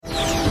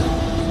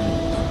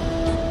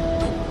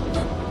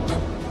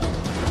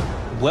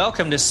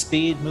Welcome to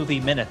Speed Movie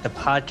Minute, the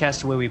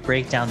podcast where we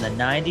break down the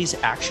 90s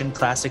action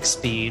classic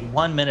Speed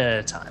 1 minute at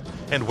a time.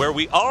 And where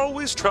we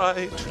always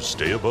try to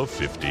stay above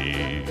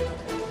 50.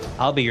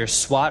 I'll be your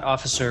SWAT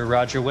officer,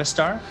 Roger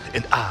Wistar.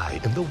 And I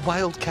am the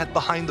wildcat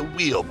behind the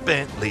wheel,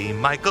 Bentley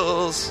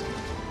Michaels.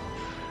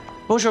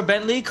 Bonjour,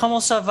 Bentley.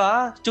 Comment ça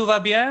va? Tout va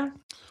bien?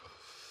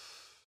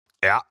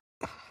 Yeah.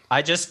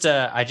 I just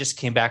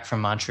came back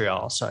from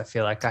Montreal, so I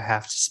feel like I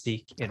have to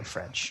speak in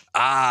French.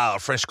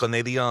 French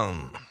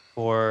Canadian.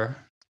 Or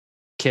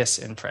kiss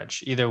in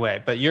French. Either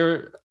way. But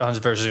you're on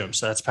Zoom,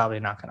 so that's probably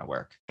not going to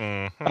work.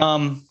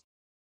 Mm-hmm.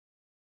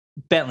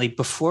 Bentley,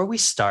 before we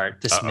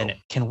start this minute,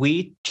 can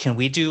we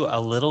do a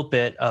little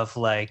bit of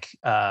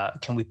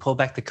can we pull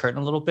back the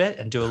curtain a little bit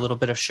and do a little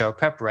bit of show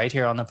prep right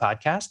here on the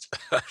podcast?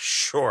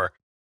 Sure.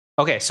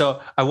 Okay, so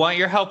I want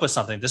your help with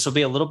something. This will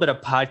be a little bit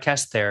of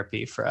podcast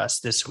therapy for us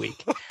this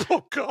week.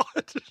 Oh, God.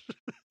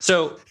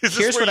 So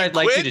here's what I'd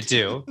like you to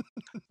do.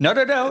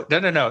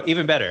 No.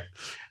 Even better.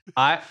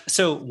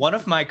 So one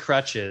of my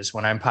crutches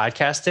when I'm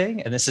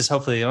podcasting, and this is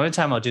hopefully the only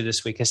time I'll do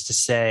this week, is to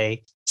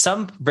say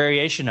some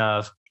variation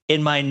of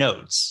in my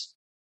notes.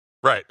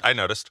 Right. I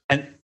noticed.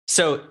 And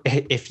so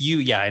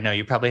I know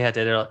you probably had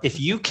to. If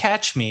you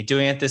catch me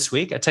doing it this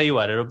week, I tell you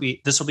what,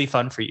 this will be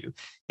fun for you.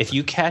 If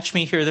you catch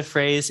me hear the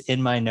phrase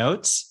in my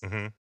notes,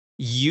 mm-hmm.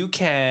 you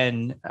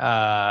can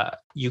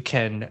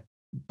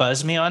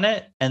buzz me on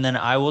it, and then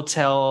I will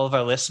tell all of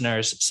our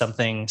listeners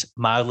something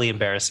mildly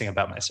embarrassing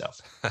about myself.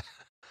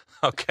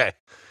 Okay.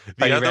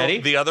 Are you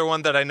ready? The other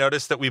one that I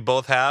noticed that we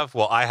both have,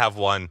 well, I have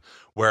one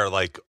where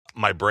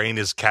my brain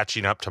is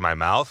catching up to my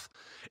mouth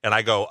and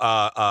I go,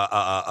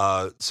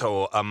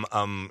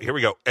 here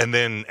we go. And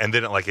then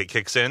it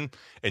kicks in,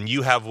 and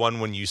you have one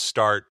when you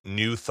start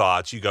new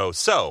thoughts, you go,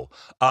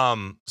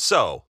 and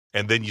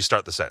then you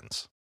start the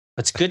sentence.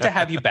 It's good to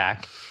have you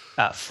back.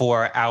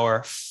 For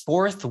our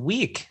fourth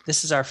week.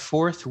 This is our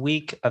fourth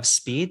week of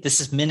Speed. This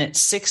is minute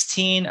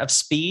 16 of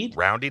Speed.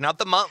 Rounding out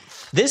the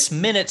month. This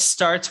minute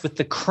starts with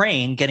the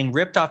crane getting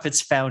ripped off its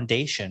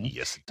foundation.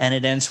 Yes. And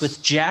it ends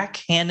with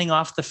Jack handing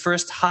off the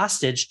first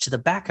hostage to the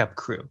backup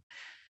crew.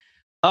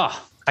 Oh,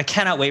 I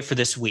cannot wait for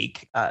this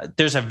week.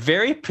 There's a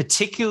very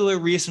particular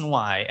reason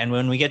why. And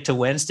when we get to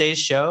Wednesday's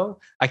show,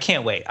 I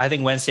can't wait. I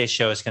think Wednesday's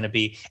show is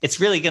it's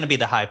really going to be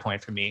the high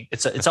point for me.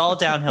 It's all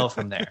downhill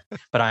from there.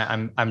 But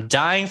I'm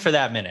dying for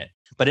that minute.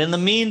 But in the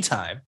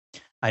meantime,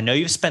 I know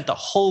you've spent the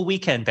whole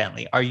weekend,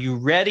 Bentley. Are you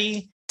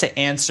ready to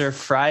answer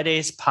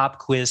Friday's pop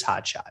quiz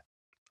hotshot?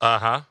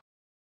 Uh-huh.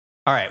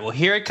 All right. Well,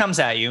 here it comes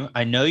at you.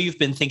 I know you've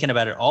been thinking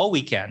about it all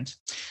weekend,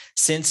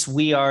 since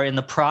we are in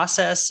the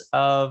process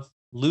of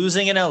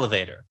losing an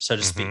elevator, so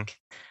to speak.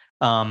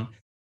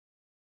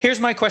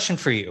 Here's my question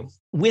for you.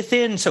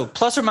 So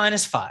plus or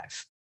minus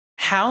 5,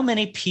 how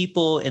many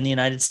people in the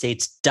United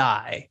States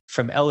die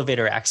from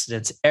elevator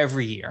accidents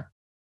every year?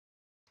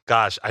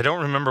 Gosh, I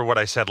don't remember what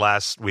I said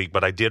last week,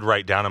 but I did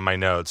write down in my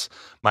notes.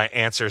 My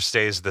answer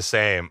stays the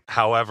same.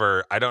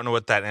 However, I don't know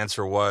what that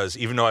answer was,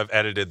 even though I've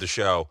edited the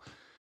show.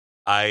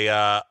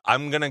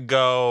 I'm going to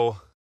go...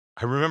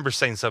 I remember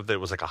saying something that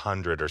was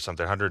 100 or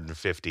something,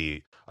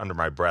 150 under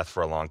my breath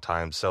for a long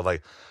time. So,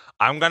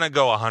 I'm going to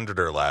go 100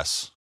 or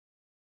less.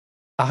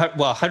 Well,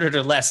 100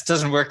 or less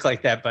doesn't work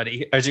like that,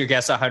 buddy. Is your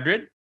guess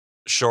 100?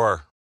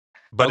 Sure.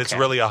 But Okay. It's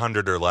really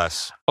 100 or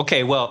less.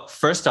 Okay, well,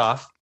 first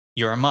off,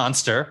 you're a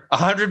monster.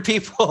 100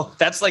 people,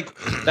 that's like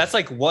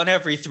one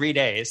every 3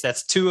 days.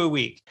 That's 2 a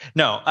week.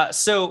 No,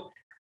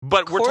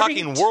 But we're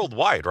talking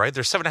worldwide, right?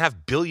 There's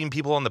 7.5 billion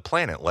people on the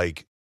planet.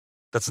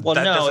 Doesn't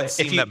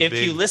seem that big.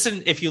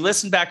 If you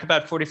listen back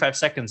about 45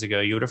 seconds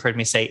ago, you would have heard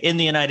me say in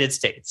the United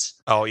States.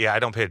 Oh, yeah, I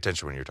don't pay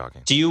attention when you're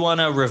talking. Do you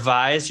want to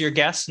revise your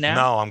guess now?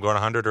 No, I'm going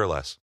 100 or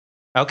less.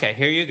 Okay,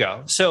 here you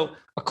go. So,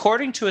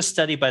 according to a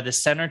study by the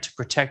Center to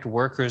Protect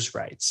Workers'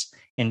 Rights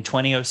in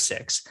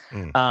 2006,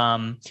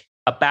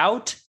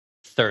 about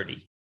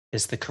 30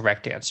 is the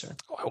correct answer.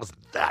 Oh, I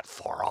wasn't that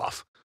far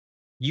off.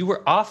 You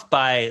were off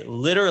by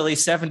literally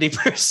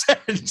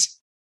 70%.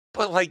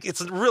 But,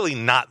 it's really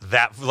not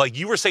that...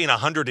 you were saying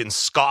 100 and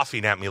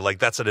scoffing at me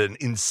that's an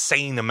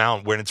insane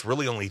amount when it's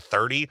really only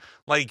 30.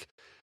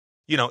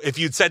 If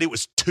you'd said it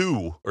was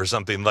 2 or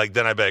something,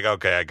 then I'd be like,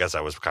 okay, I guess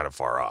I was kind of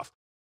far off.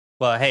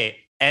 Well, hey,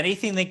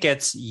 anything that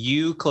gets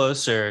you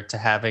closer to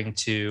having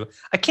to...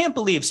 I can't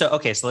believe... So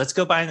let's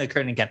go behind the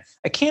curtain again.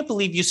 I can't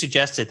believe you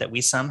suggested that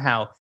we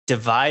somehow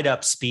divide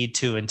up Speed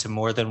 2 into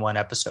more than one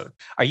episode.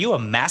 Are you a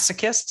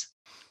masochist?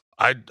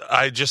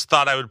 I just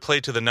thought I would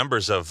play to the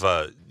numbers of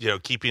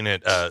keeping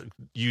it.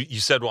 You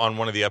said on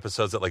one of the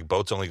episodes that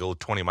boats only go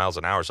 20 miles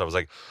an hour. So I was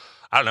like,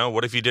 I don't know.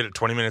 What if you did it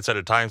 20 minutes at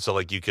a time? So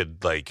you could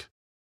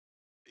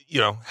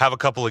have a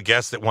couple of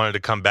guests that wanted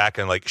to come back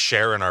and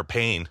share in our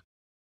pain.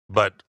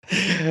 But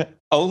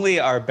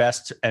only our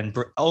best and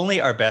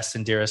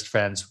dearest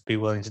friends would be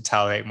willing to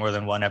tolerate more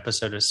than one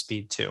episode of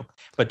Speed 2.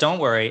 But don't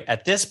worry.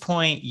 At this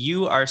point,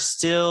 you are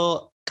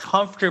still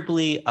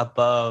comfortably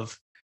above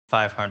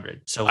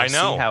 500. So we'll see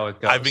how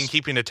it goes. I've been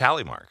keeping a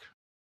tally mark.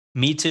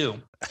 Me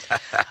too.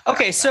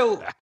 Okay,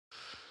 so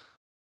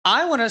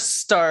I want to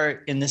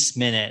start in this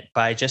minute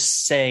by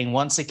just saying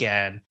once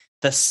again,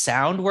 the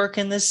sound work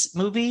in this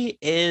movie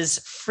is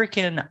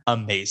freaking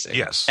amazing.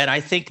 Yes. And I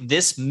think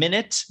this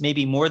minute,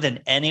 maybe more than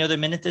any other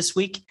minute this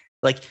week,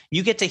 like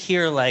you get to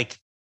hear like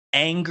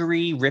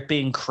angry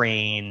ripping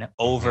Crane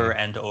over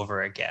and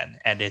over again.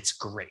 And it's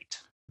great.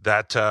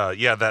 That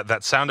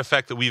that sound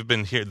effect that we've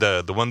been here,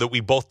 the one that we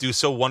both do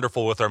so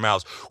wonderful with our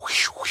mouths.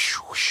 Whoosh, whoosh,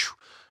 whoosh.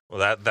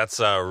 Well, that's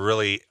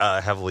really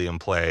heavily in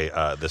play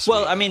this week.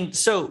 Well, I mean,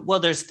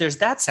 there's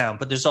that sound,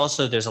 but there's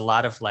a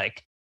lot of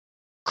like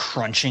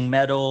crunching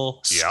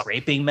metal,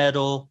 scraping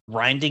metal,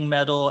 grinding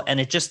metal, and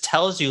it just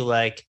tells you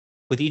like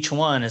with each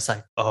one, it's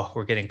like, oh,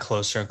 we're getting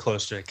closer and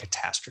closer to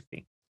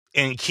catastrophe.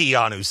 And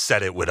Keanu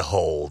said it would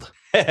hold.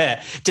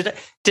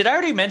 Did I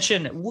already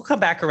mention? We'll come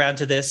back around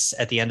to this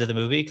at the end of the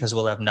movie because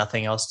we'll have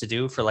nothing else to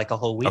do for like a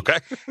whole week. Okay.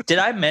 Did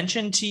I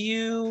mention to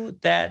you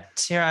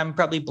that here I'm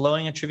probably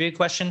blowing a trivia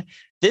question?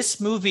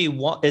 This movie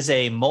is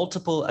a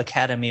multiple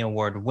Academy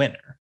Award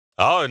winner.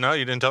 Oh, no,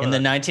 you didn't tell me in the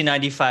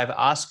 1995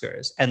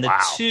 Oscars. And the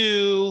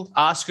two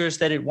Oscars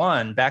that it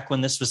won back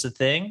when this was a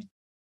thing,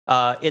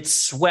 it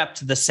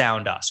swept the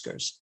sound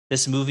Oscars.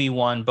 This movie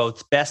won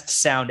both Best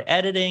Sound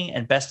Editing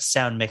and Best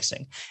Sound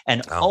Mixing.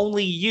 And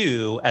only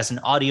you, as an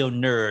audio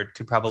nerd,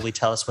 could probably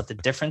tell us what the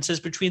difference is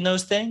between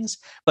those things.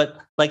 But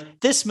like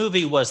this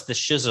movie was the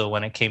shizzle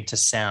when it came to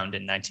sound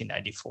in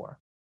 1994.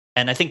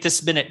 And I think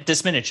this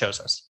minute shows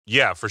us.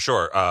 Yeah, for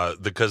sure.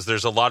 Because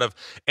there's a lot of,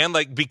 and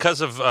like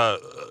because of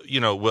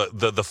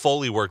the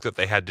Foley work that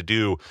they had to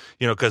do,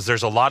 because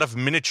there's a lot of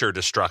miniature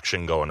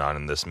destruction going on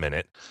in this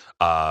minute.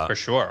 For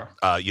sure.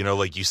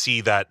 Like you see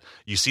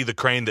the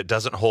crane that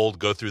doesn't hold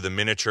go through the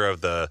miniature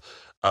of like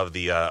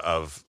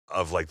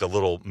the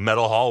little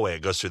metal hallway.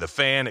 It goes through the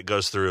fan. It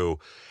goes through.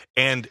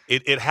 And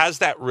it has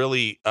that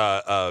really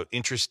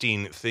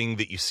interesting thing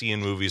that you see in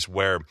movies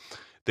where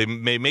they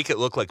may make it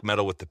look like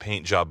metal with the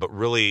paint job, but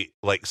really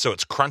like so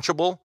it's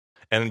crunchable,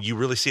 and you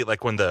really see it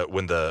like when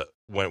the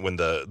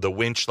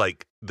winch,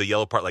 like the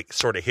yellow part, like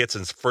sort of hits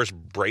and first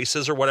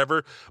braces or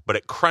whatever, but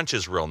it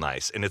crunches real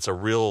nice, and it's a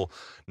real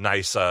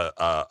nice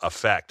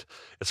effect.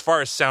 As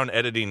far as sound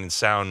editing and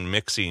sound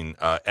mixing,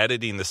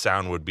 editing the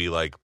sound would be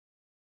like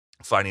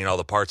finding all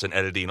the parts and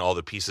editing all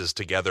the pieces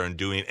together and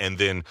doing, and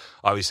then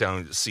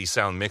obviously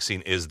sound mixing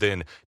is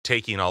then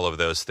taking all of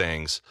those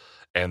things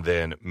and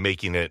then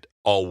making it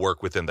all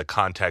work within the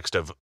context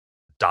of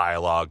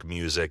dialogue,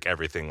 music,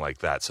 everything like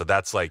that. So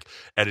that's like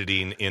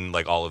editing in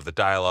like all of the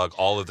dialogue,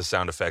 all of the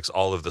sound effects,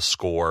 all of the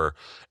score,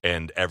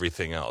 and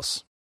everything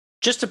else.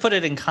 Just to put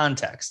it in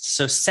context,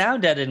 so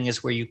sound editing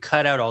is where you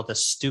cut out all the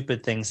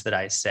stupid things that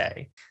I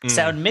say.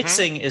 Sound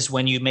mixing is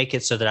when you make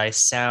it so that I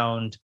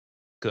sound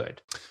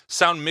good.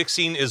 Sound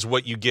mixing is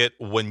what you get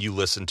when you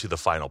listen to the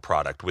final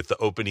product with the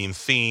opening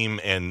theme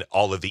and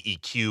all of the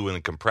EQ and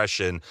the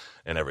compression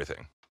and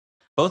everything.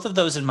 Both of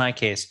those, in my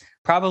case,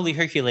 probably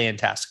Herculean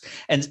task.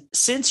 And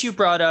since we're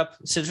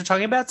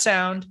talking about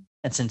sound,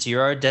 and since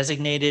you're our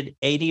designated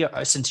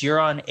ADR, since you're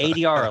on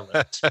ADR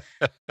alert,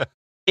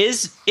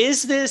 is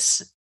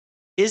this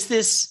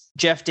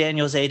Jeff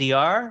Daniels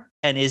ADR,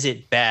 and is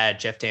it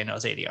bad Jeff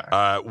Daniels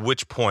ADR?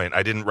 Which point?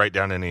 I didn't write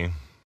down any.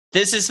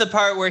 This is the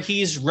part where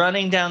he's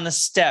running down the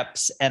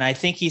steps, and I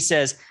think he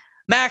says,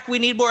 "Mac, we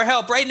need more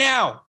help right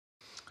now."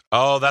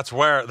 Oh, that's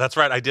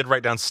right. I did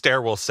write down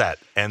stairwell set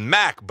and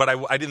Mac, but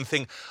I didn't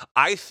think.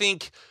 I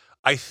think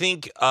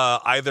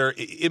either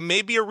it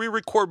may be a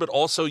re-record, but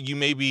also you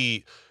may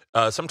be.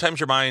 Sometimes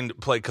your mind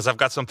play because I've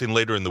got something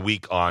later in the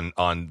week on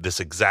this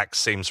exact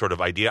same sort of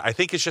idea. I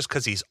think it's just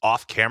because he's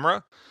off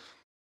camera.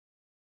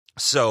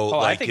 So,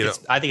 I think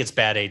it's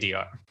bad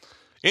ADR.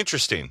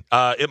 Interesting.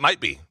 It might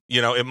be.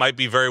 It might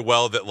be very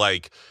well that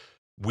like.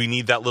 We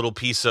need that little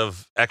piece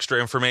of extra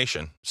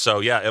information. So,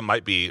 yeah, it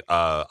might be.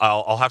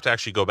 I'll have to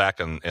actually go back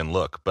and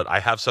look. But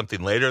I have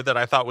something later that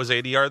I thought was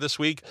ADR this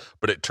week,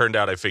 but it turned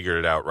out I figured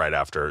it out right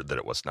after that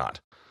it was not.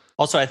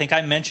 Also, I think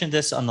I mentioned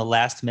this on the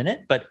last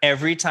minute, but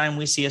every time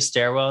we see a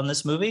stairwell in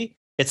this movie,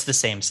 it's the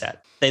same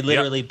set. They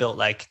literally built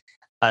like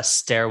a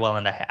stairwell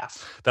and a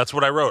half. That's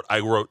what I wrote. I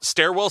wrote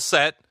stairwell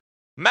set,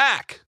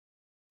 Mac.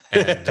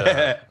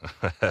 And,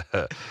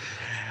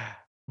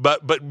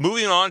 But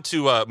moving on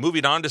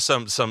to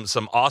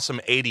some awesome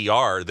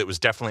ADR that was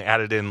definitely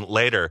added in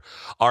later.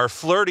 Our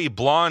flirty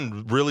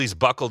blonde really's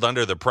buckled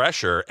under the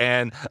pressure,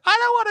 and I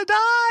don't want to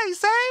die,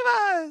 save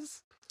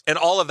us, and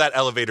all of that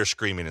elevator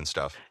screaming and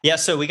stuff. Yeah,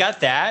 so we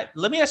got that.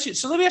 Let me ask you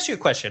a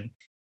question.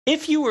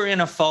 If you were in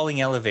a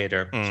falling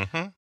elevator,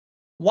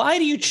 why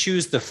do you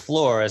choose the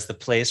floor as the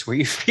place where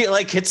you feel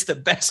like it's the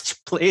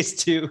best place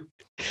to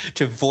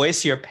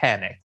voice your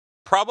panic?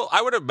 Probably,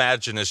 I would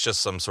imagine it's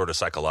just some sort of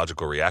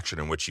psychological reaction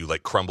in which you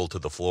like crumble to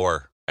the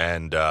floor,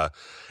 and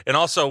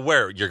also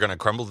where you're going to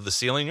crumble to the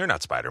ceiling. You're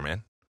not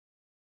Spider-Man.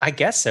 I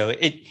guess so.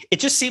 It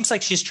just seems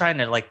like she's trying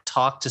to like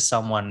talk to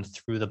someone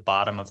through the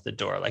bottom of the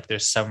door. Like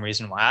there's some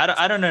reason why.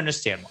 I don't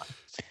understand why.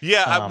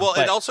 Yeah,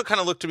 it also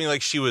kind of looked to me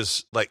like she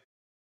was like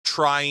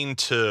trying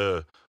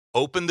to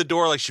opened the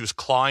door, like she was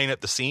clawing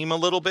at the seam a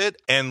little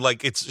bit. And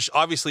like, it's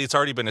obviously it's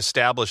already been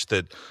established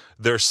that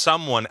there's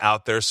someone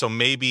out there. So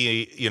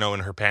maybe, you know, in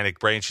her panicked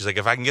brain, she's like,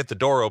 if I can get the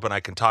door open, I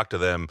can talk to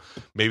them.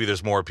 Maybe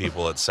there's more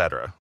people,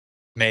 etc.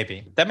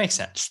 Maybe. That makes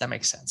sense. That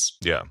makes sense.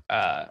 Yeah.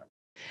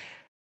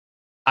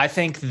 I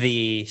think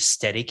the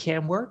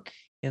Steadicam work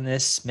in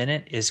this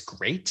minute is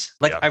great.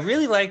 Like, I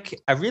really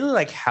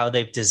like how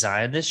they've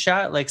designed this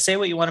shot. Like, say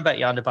what you want about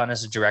Yondaban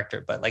as a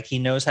director, but like he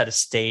knows how to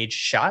stage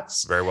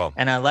shots very well.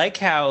 And I like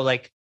how,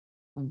 like,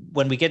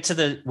 when we get to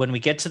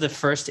the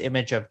first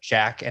image of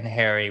Jack and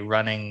Harry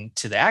running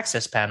to the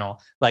access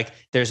panel, like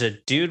there's a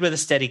dude with a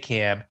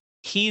Steadicam.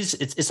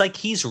 It's like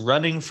he's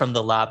running from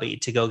the lobby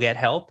to go get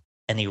help.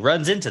 And he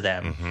runs into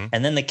them,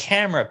 and then the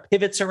camera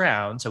pivots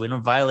around so we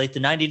don't violate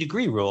the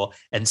 90-degree rule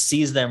and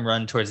sees them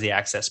run towards the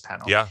access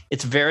panel. Yeah.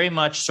 It's very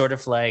much sort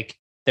of like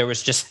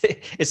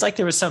it's like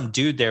there was some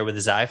dude there with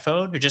his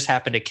iPhone who just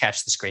happened to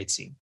catch this great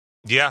scene.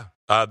 Yeah.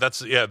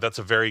 That's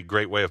a very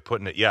great way of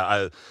putting it.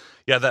 Yeah.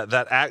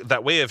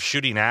 That way of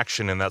shooting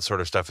action and that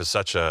sort of stuff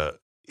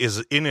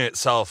is in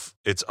itself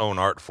its own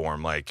art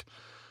form. Like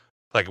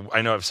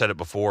I know I've said it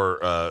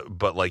before,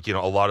 but like, you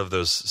know, a lot of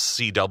those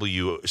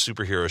CW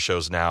superhero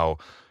shows now,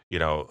 you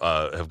know,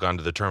 have gone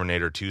to the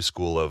Terminator 2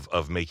 school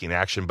of making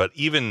action. But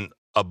even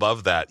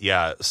above that,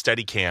 yeah,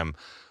 Steadicam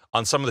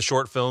on some of the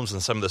short films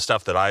and some of the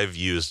stuff that I've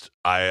used,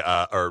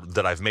 or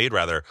that I've made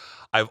rather,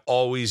 I've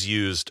always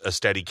used a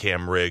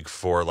Steadicam rig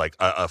for like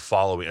a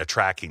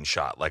tracking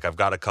shot. Like I've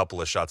got a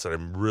couple of shots that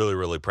I'm really,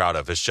 really proud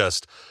of. It's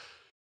just,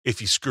 if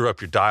you screw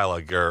up your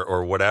dialogue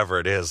or whatever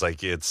it is,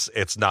 like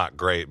it's not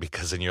great,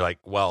 because then you're like,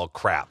 well,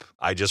 crap,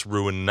 I just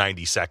ruined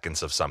 90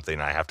 seconds of something.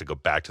 I have to go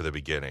back to the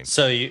beginning.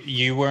 So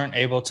you weren't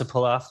able to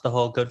pull off the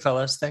whole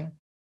Goodfellas thing?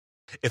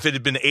 If it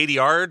had been 80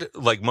 yard,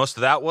 like most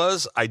of that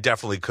was, I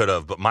definitely could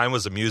have. But mine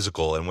was a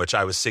musical in which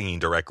I was singing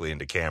directly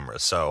into camera.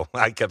 So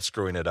I kept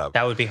screwing it up.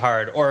 That would be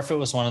hard. Or if it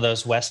was one of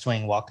those West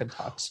Wing walk and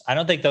talks. I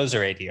don't think those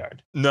are 80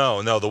 yard.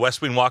 No. The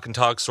West Wing walk and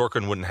talk,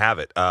 Sorkin wouldn't have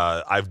it.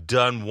 I've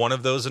done one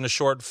of those in a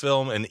short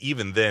film. And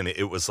even then,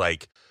 it was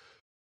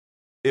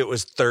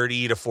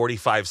 30 to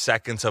 45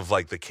 seconds of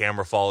like the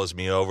camera follows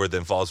me over,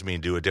 then follows me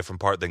into a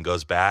different part, then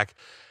goes back.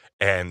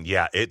 And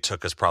yeah, it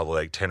took us probably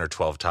like 10 or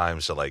 12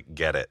 times to like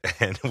get it.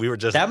 And we were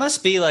just... That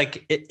must be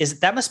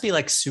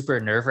like super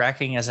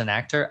nerve-wracking as an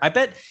actor. I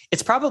bet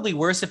it's probably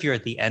worse if you're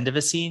at the end of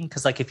a scene,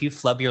 because like if you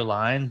flub your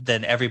line,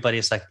 then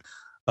everybody's like,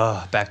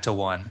 oh, back to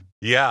one.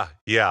 Yeah.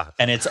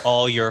 And it's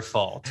all your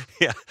fault.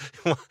 Yeah.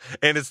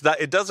 And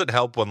it doesn't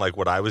help when like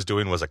what I was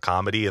doing was a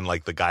comedy and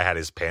like the guy had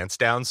his pants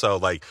down. So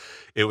like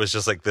it was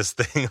just like this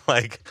thing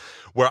like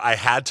where I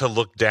had to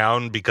look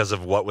down because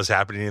of what was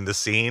happening in the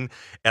scene.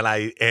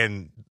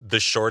 And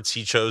the shorts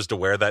he chose to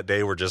wear that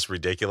day were just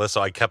ridiculous.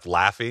 So I kept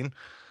laughing.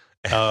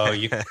 Oh,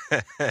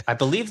 I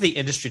believe the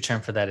industry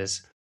term for that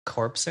is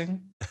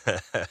corpsing.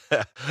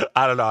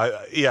 I don't know.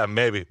 Yeah,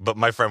 maybe. But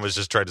my friend was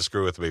just trying to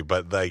screw with me.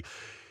 But like,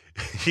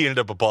 he ended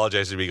up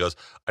apologizing to me. He goes,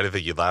 I didn't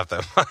think you'd laugh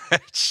that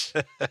much.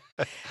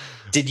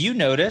 Did you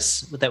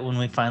notice that when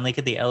we finally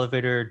get the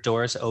elevator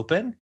doors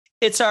open,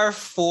 it's our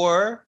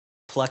 4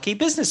 plucky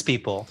business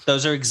people?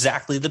 Those are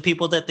exactly the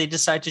people that they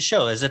decide to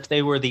show, as if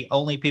they were the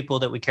only people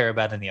that we care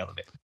about in the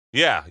elevator.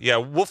 Yeah.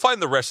 We'll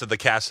find the rest of the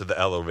cast of the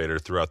elevator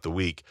throughout the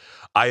week.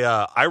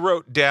 I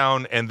wrote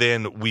down, and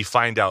then we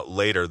find out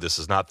later, this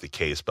is not the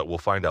case, but we'll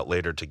find out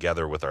later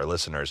together with our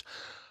listeners.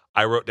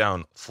 I wrote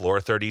down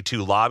floor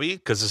 32 lobby,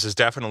 because this is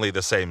definitely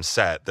the same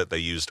set that they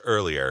used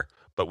earlier,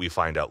 but we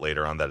find out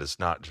later on that it's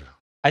not.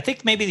 I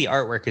think maybe the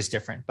artwork is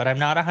different, but I'm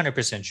not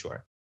 100%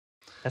 sure.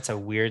 That's a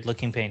weird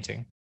looking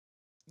painting.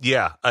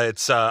 Yeah,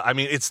 it's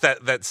it's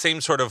that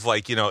same sort of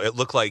like, you know, it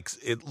looks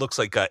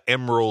like a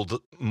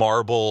emerald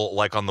marble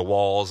like on the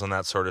walls and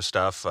that sort of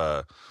stuff.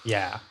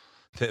 Yeah.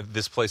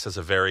 This place has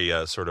a very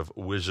sort of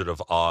Wizard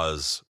of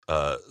Oz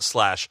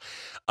slash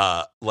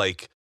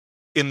like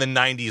in the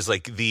 90s,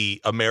 like the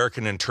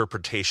American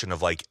interpretation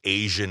of like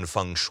Asian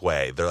feng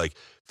shui. They're like,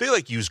 they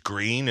like use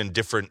green and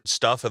different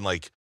stuff, and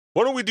like,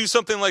 why don't we do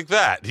something like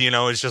that? You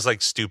know, it's just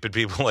like stupid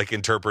people like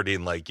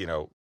interpreting like, you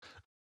know,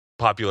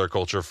 popular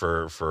culture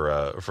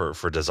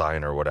for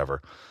design or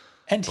whatever.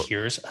 And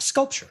here's a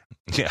sculpture.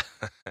 Yeah.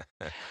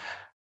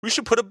 We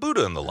should put a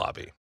Buddha in the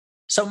lobby.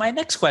 So my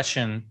next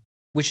question,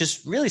 which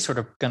is really sort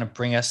of going to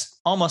bring us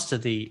almost to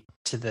the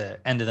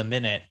end of the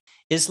minute,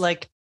 is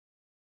like,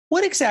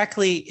 what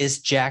exactly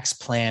is Jack's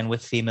plan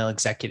with female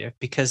executive?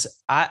 Because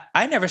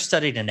I never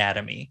studied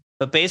anatomy,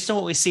 but based on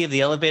what we see of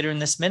the elevator in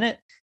this minute,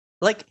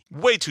 like,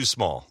 way too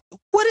small.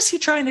 What is he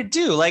trying to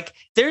do? Like,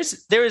 there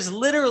is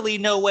literally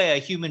no way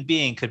a human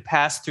being could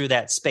pass through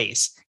that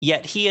space.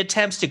 Yet he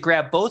attempts to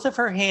grab both of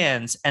her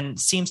hands and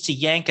seems to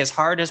yank as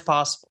hard as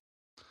possible.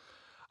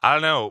 I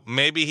don't know.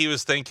 Maybe he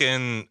was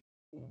thinking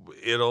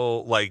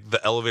it'll like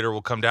the elevator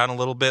will come down a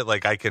little bit,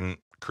 like I can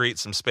create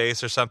some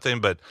space or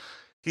something. But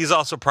he's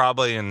also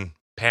probably in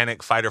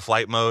panic, fight or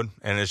flight mode,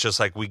 and it's just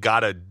like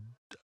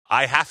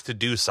I have to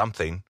do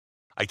something.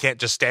 I can't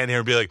just stand here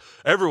and be like,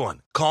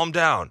 everyone, calm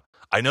down.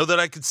 I know that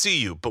I can see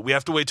you, but we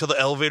have to wait till the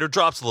elevator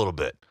drops a little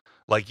bit.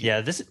 Like,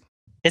 Yeah,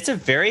 it's a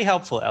very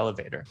helpful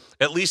elevator.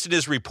 at least in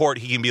his report,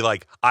 he can be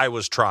like, I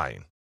was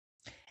trying.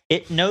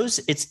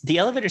 The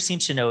elevator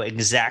seems to know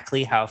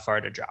exactly how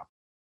far to drop.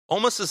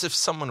 Almost as if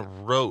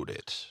someone wrote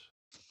it.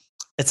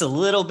 It's a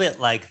little bit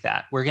like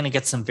that. We're going to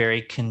get some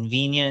very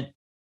convenient.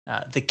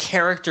 The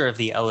character of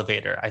the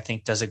elevator, I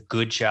think, does a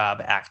good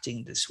job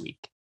acting this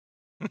week.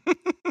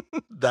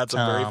 That's a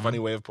very funny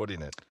way of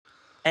putting it.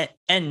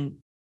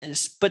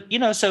 But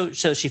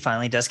so she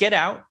finally does get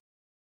out.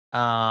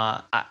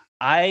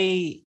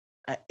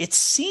 It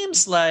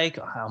seems like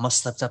I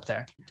almost slipped up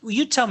there.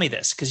 You tell me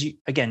this, because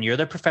you're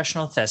the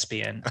professional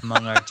thespian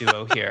among our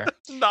duo here.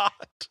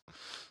 Not.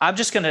 I'm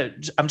just gonna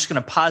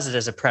posit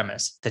as a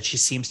premise that she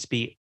seems to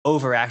be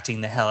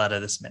overacting the hell out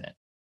of this minute.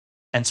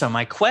 And so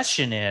my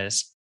question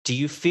is, do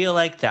you feel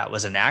like that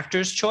was an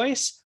actor's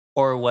choice,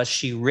 or was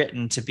she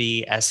written to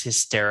be as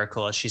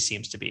hysterical as she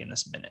seems to be in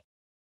this minute?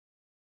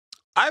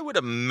 I would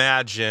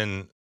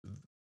imagine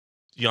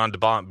Jan de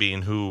Bont,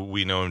 being who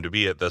we know him to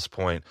be at this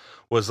point,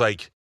 was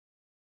like,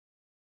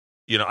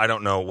 I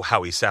don't know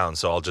how he sounds,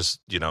 so I'll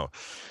just,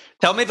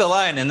 Tell me the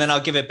line, and then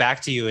I'll give it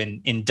back to you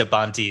in de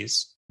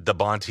Bontese. De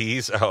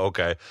Bontese? Oh,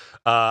 okay.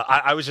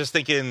 I was just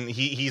thinking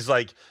he's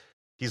like,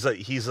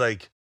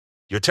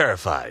 you're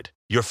terrified.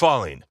 You're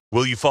falling.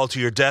 Will you fall to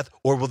your death,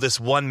 or will this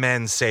one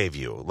man save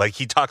you? Like,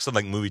 he talks in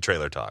like movie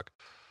trailer talk.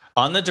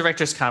 On the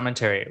director's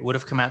commentary, it would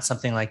have come out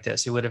something like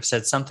this. It would have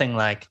said something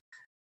like,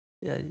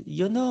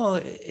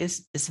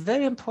 it's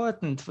very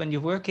important when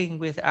you're working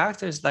with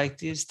actors like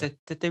this that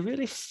they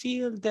really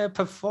feel their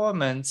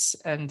performance.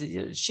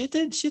 And she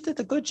did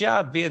a good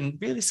job being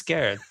really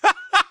scared.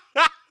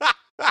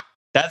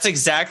 That's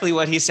exactly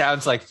what he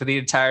sounds like for the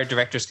entire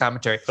director's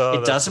commentary.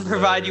 It doesn't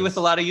provide you with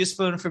a lot of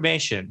useful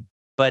information,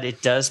 but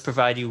it does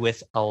provide you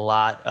with a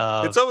lot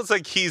of... It's almost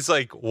like he's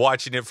like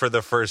watching it for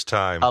the first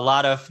time. A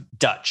lot of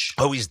Dutch.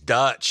 Oh, he's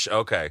Dutch.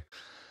 Okay.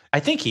 I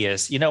think he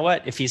is. You know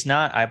what? If he's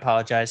not, I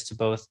apologize to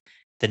both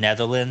the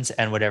Netherlands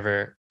and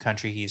whatever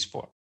country he's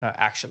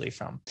actually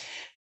from.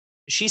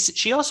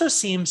 She also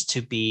seems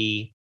to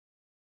be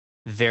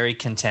very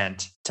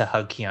content to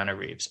hug Keanu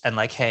Reeves. And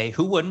like, hey,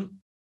 who wouldn't?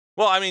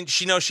 Well, I mean,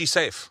 she knows she's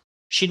safe.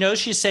 She knows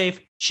she's safe.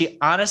 She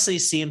honestly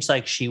seems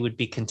like she would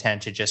be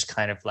content to just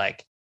kind of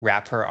like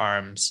wrap her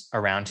arms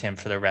around him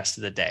for the rest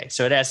of the day.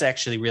 So it is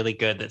actually really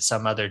good that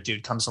some other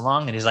dude comes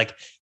along and he's like,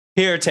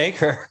 here, take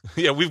her.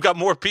 Yeah, we've got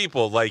more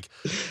people. Like,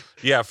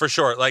 yeah, for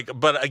sure. Like,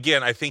 but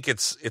again, I think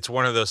it's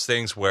one of those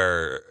things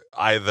where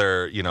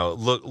either,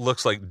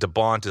 looks like de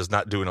Bont is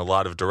not doing a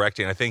lot of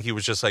directing. I think he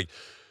was just like,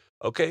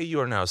 okay, you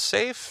are now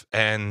safe,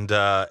 and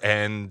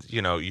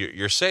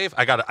you're safe.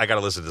 I gotta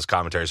listen to this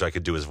commentary so I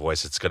could do his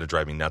voice. It's gonna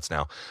drive me nuts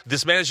now.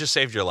 This man has just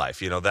saved your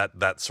life.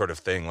 That sort of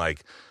thing.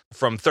 Like,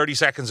 from 30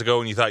 seconds ago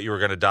when you thought you were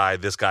gonna die,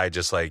 this guy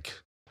just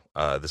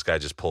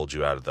pulled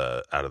you out of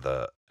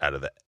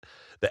the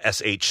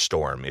SH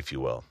storm, if you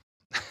will.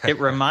 It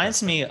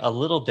reminds me a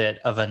little bit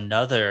of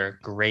another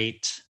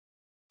great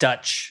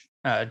Dutch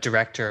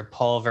director,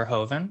 Paul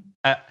Verhoeven.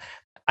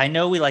 I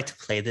know we like to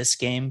play this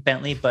game,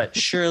 Bentley, but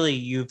surely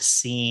you've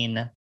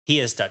seen... He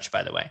is Dutch,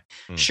 by the way.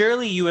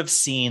 Surely you have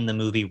seen the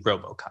movie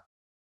RoboCop.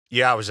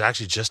 Yeah, I was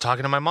actually just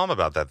talking to my mom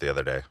about that the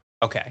other day.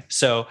 Okay,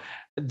 so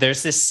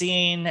there's this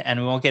scene, and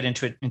we won't get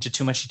into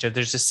too much detail.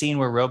 There's a scene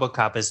where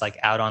RoboCop is like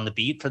out on the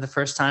beat for the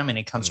first time, and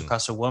he comes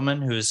across a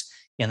woman who's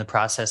in the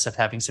process of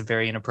having some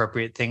very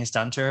inappropriate things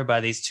done to her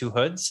by these two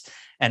hoods.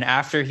 And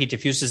after he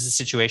diffuses the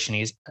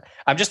situation,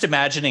 I'm just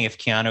imagining if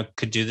Keanu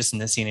could do this in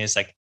this scene. He's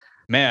like,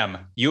 ma'am,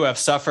 you have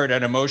suffered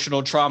an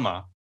emotional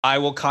trauma. I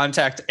will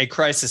contact a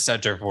crisis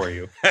center for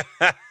you.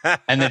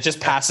 And then just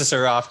passes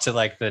her off to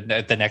like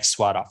the next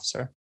SWAT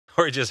officer.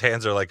 Or he just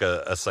hands her like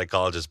a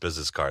psychologist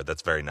business card.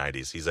 That's very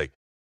 90s. He's like,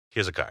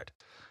 here's a card.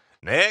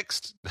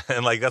 Next.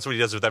 And like, that's what he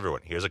does with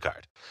everyone. Here's a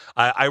card.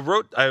 I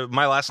wrote,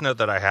 my last note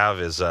that I have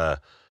is,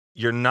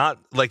 you're not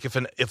like, if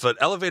an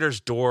elevator's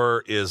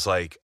door is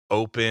like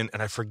open,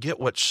 and I forget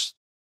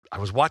I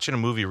was watching a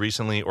movie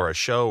recently or a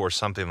show or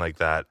something like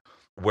that,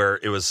 where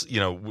it was,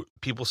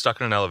 people stuck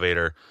in an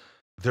elevator.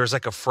 There's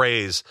like a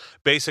phrase,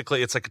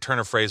 basically it's like a turn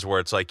of phrase where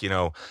it's like,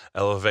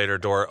 elevator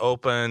door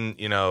open,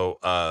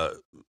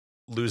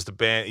 lose the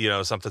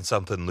band,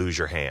 something, lose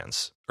your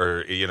hands.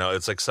 Or,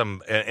 it's like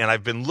and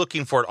I've been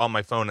looking for it on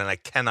my phone and I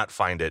cannot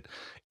find it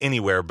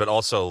anywhere, but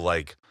also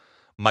like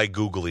my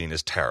Googling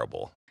is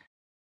terrible.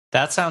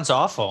 That sounds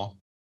awful.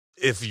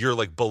 If you're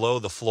like below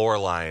the floor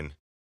line,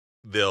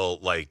 they'll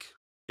like,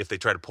 if they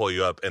try to pull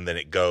you up and then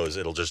it goes,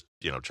 it'll just,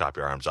 chop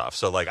your arms off.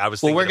 So like I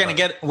was thinking, we're going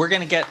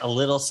to get a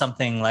little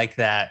something like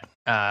that,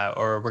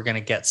 or we're going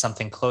to get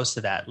something close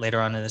to that later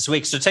on in this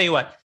week. So tell you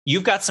what,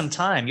 you've got some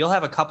time. You'll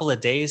have a couple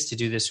of days to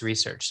do this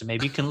research. So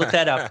maybe you can look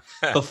that up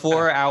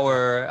before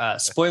our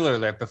spoiler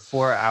alert,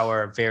 before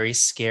our very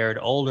scared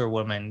older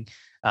woman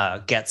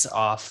gets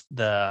off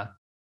the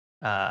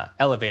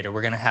elevator.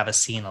 We're going to have a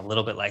scene a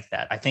little bit like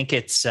that. I think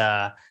it's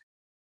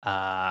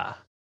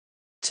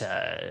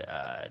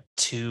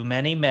too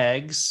many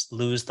Megs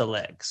lose the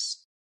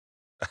legs,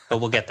 but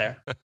we'll get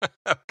there.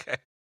 Okay.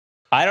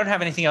 I don't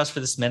have anything else for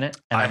this minute,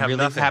 and I'm really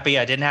nothing. happy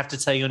I didn't have to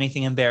tell you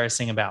anything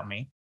embarrassing about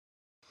me.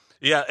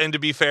 Yeah, and to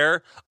be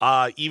fair,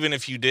 even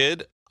if you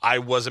did, I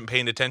wasn't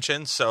paying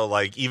attention. So,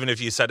 like, even if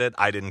you said it,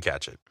 I didn't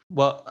catch it.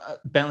 Well,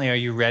 Bentley, are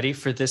you ready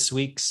for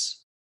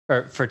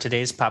for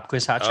today's Pop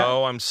Quiz Hot Shot?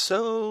 Oh, I'm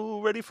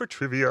so ready for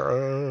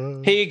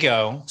trivia. Here you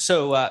go.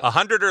 So,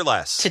 100 or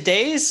less.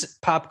 Today's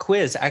pop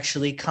quiz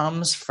actually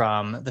comes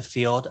from the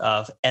field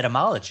of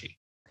etymology,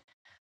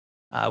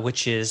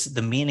 which is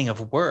the meaning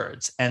of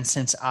words. And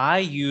since I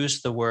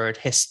used the word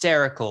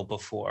hysterical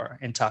before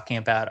in talking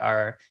about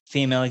our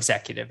female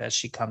executive as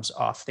she comes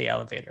off the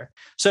elevator.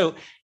 So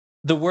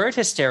the word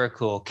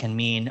hysterical can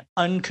mean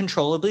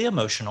uncontrollably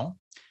emotional,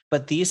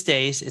 but these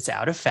days it's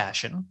out of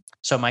fashion.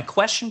 So my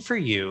question for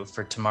you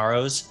for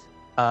tomorrow's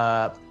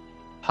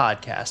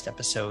podcast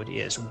episode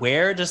is,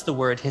 where does the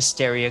word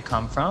hysteria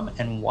come from,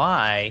 and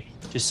why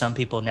do some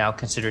people now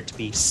consider it to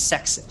be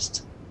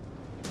sexist?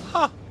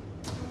 Huh.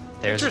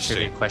 There's a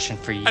trivia question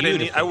for you.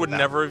 I would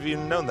never have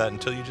even known that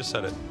until you just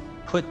said it.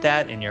 Put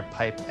that in your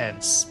pipe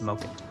and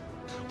smoke it.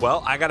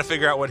 Well, I got to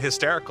figure out what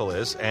hysterical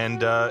is,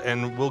 and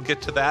we'll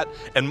get to that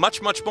and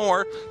much, much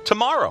more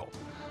tomorrow.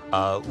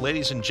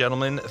 Ladies and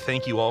gentlemen,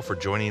 thank you all for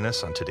joining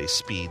us on today's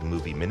Speed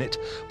Movie Minute.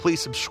 Please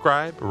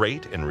subscribe,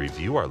 rate, and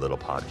review our little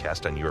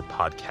podcast on your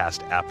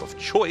podcast app of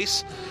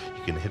choice.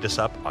 You can hit us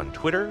up on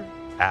Twitter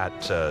at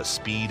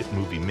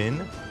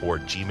SpeedMovieMin or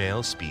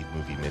Gmail,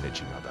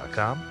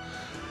 speedmoviemin@gmail.com.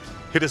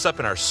 Hit us up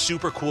in our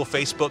super cool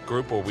Facebook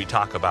group where we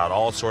talk about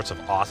all sorts of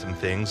awesome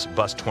things,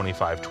 Bus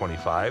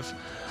 2525.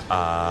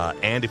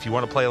 And if you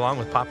want to play along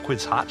with Pop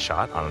Quiz Hot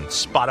Shot on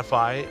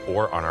Spotify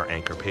or on our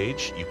Anchor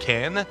page, you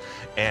can.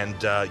 And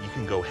you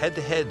can go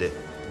head-to-head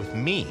with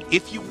me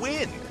if you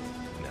win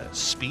in a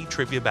speed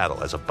trivia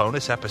battle as a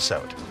bonus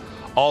episode.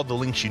 All the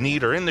links you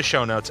need are in the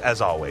show notes,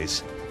 as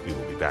always. We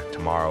will be back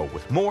tomorrow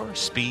with more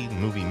Speed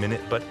Movie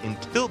Minute. But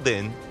until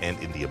then, and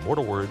in the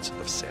immortal words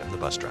of Sam the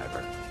Bus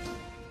Driver,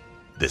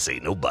 this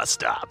ain't no bus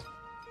stop.